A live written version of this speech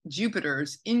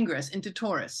Jupiter's ingress into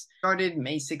Taurus started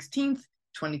May 16th,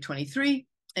 2023.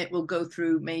 It will go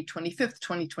through May 25th,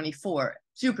 2024.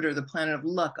 Jupiter, the planet of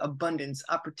luck, abundance,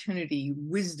 opportunity,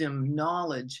 wisdom,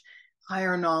 knowledge,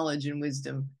 higher knowledge and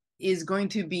wisdom, is going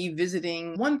to be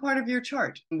visiting one part of your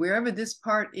chart. Wherever this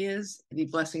part is, the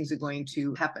blessings are going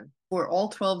to happen. For all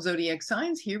 12 zodiac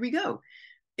signs, here we go.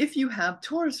 If you have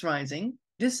Taurus rising,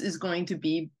 this is going to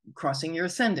be crossing your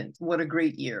ascendant. What a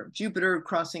great year. Jupiter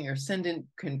crossing your ascendant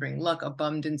can bring luck,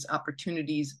 abundance,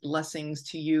 opportunities, blessings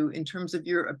to you in terms of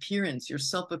your appearance, your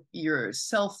self-esteem,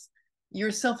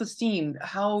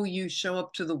 how you show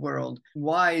up to the world,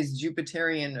 wise,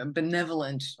 Jupiterian,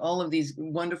 benevolent, all of these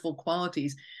wonderful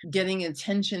qualities, getting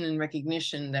attention and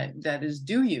recognition that is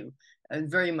due you,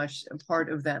 very much a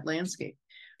part of that landscape.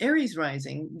 Aries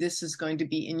rising, this is going to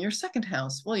be in your second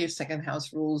house. Well, your second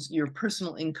house rules your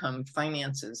personal income,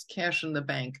 finances, cash in the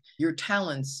bank, your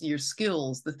talents, your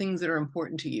skills, the things that are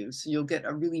important to you. So you'll get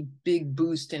a really big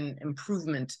boost and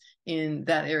improvement in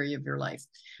that area of your life.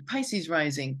 Pisces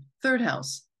rising, third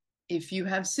house. If you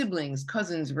have siblings,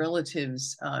 cousins,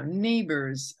 relatives,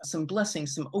 neighbors, some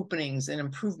blessings, some openings and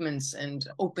improvements and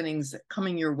openings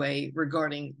coming your way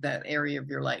regarding that area of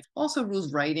your life. Also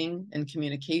rules writing and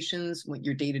communications, with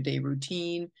your day-to-day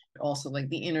routine, also like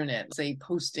the internet, say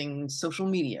posting, social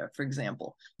media, for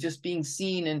example, just being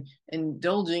seen and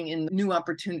indulging in new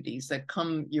opportunities that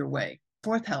come your way.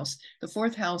 Fourth house, the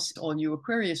fourth house, all you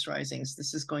Aquarius risings,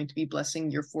 this is going to be blessing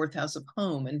your fourth house of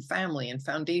home and family and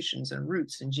foundations and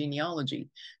roots and genealogy.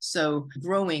 So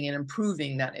growing and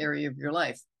improving that area of your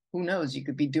life. Who knows, you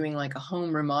could be doing like a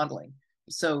home remodeling.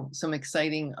 So some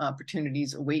exciting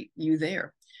opportunities await you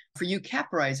there. For you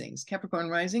Capricorn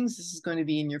risings, this is going to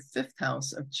be in your fifth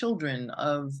house of children,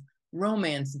 of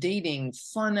romance, dating,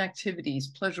 fun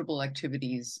activities, pleasurable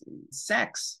activities,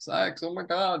 sex, oh my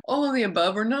God, all of the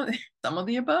above or not, some of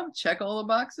the above, check all the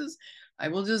boxes. I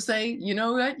will just say, you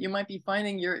know what, you might be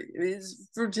finding is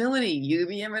fertility. You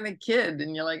be having a kid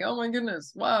and you're like, oh my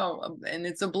goodness, wow, and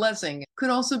it's a blessing. Could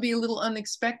also be a little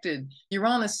unexpected.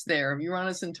 Uranus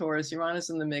and Taurus, Uranus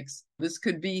in the mix. This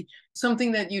could be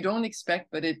something that you don't expect,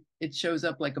 but it shows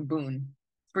up like a boon.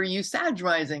 For you Sag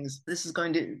risings, this is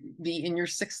going to be in your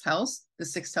sixth house. The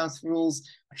sixth house rules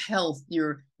health,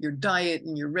 your diet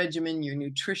and your regimen, your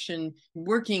nutrition,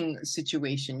 working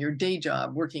situation, your day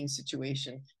job, working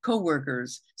situation,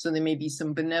 co-workers. So there may be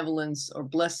some benevolence or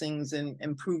blessings and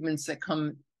improvements that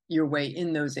come your way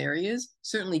in those areas.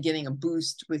 Certainly getting a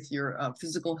boost with your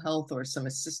physical health or some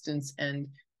assistance and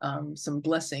some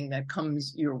blessing that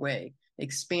comes your way,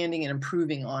 expanding and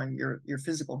improving on your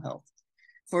physical health.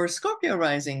 For Scorpio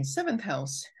rising, seventh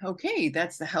house. Okay,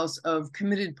 that's the house of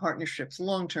committed partnerships,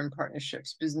 long-term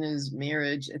partnerships, business,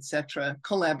 marriage, etc.,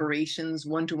 collaborations,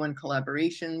 one-to-one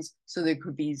collaborations. So there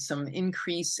could be some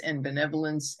increase and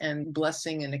benevolence and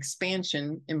blessing and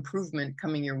expansion, improvement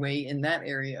coming your way in that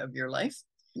area of your life.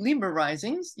 Libra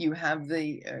risings, you have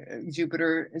the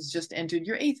Jupiter has just entered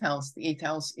your eighth house. The eighth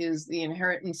house is the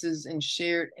inheritances and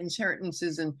shared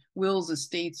inheritances and wills,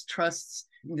 estates, trusts,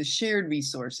 the shared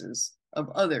resources of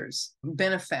others,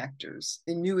 benefactors,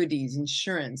 annuities,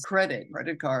 insurance, credit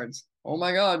cards. Oh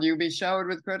my God, you'll be showered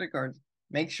with credit cards.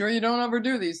 Make sure you don't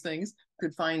overdo these things.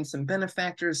 Could find some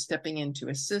benefactors stepping in to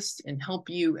assist and help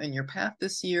you in your path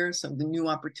this year. So the new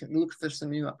opportunity, look for some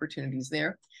new opportunities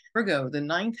there. Virgo, the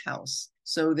ninth house.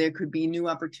 So there could be new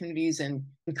opportunities and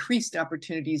increased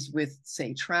opportunities with,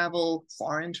 say, travel,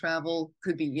 foreign travel,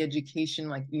 could be education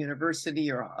like university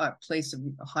or a place of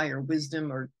higher wisdom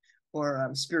or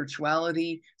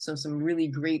spirituality. So some really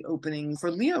great openings. For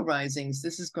Leo risings,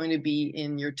 this is going to be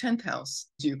in your 10th house,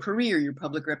 your career, your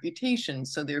public reputation.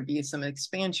 So there'd be some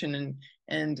expansion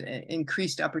and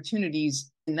increased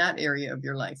opportunities in that area of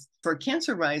your life. For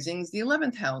Cancer risings, the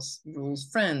 11th house rules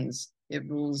friends. It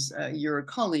rules your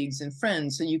colleagues and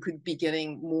friends. So you could be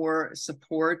getting more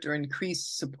support or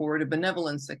increased support, a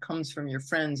benevolence that comes from your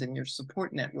friends and your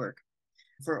support network.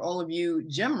 For all of you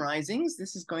Gem risings,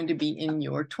 this is going to be in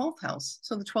your 12th house.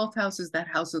 So the 12th house is that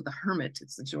house of the hermit.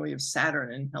 It's the joy of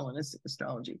Saturn in Hellenistic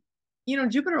astrology. You know,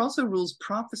 Jupiter also rules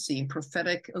prophecy and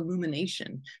prophetic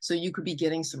illumination. So you could be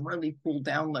getting some really cool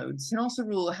downloads. It can also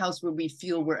rule a house where we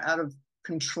feel we're out of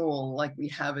control, like we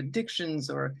have addictions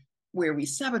or where we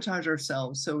sabotage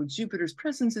ourselves. So Jupiter's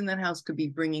presence in that house could be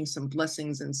bringing some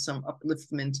blessings and some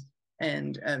upliftment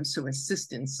and some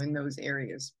assistance in those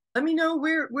areas. Let me know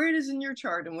where it is in your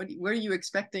chart and what are you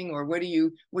expecting or what are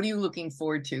you looking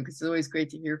forward to? Because it's always great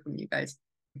to hear from you guys.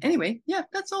 Anyway, yeah,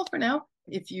 that's all for now.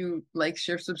 If you like,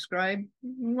 share, subscribe,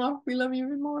 well, we love you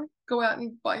even more. Go out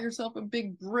and buy yourself a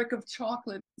big brick of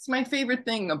chocolate. It's my favorite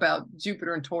thing about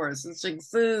Jupiter and Taurus. It's like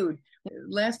food.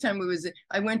 Last time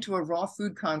I went to a raw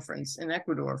food conference in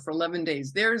Ecuador for 11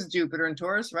 days. There's Jupiter and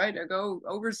Taurus, right? I go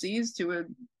overseas to a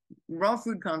raw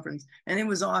food conference and it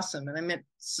was awesome. And I met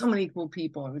so many cool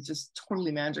people. It was just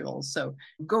totally magical. So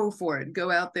go for it.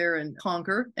 Go out there and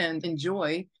conquer and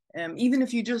enjoy. Even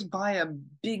if you just buy a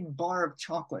big bar of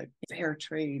chocolate, fair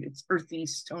trade, it's earthy,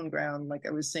 stone ground, like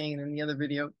I was saying in the other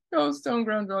video. Oh, stone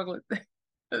ground chocolate.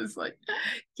 It's like,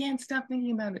 can't stop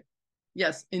thinking about it.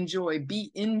 Yes, enjoy,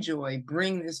 be in joy,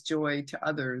 bring this joy to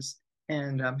others,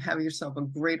 and have yourself a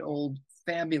great old,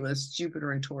 fabulous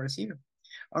Jupiter and Taurus year.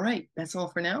 All right, that's all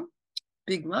for now.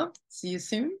 Big love. See you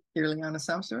soon. Here, Liana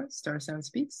Samsara, Star Sound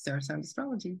Speaks, Star Sound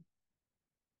Astrology.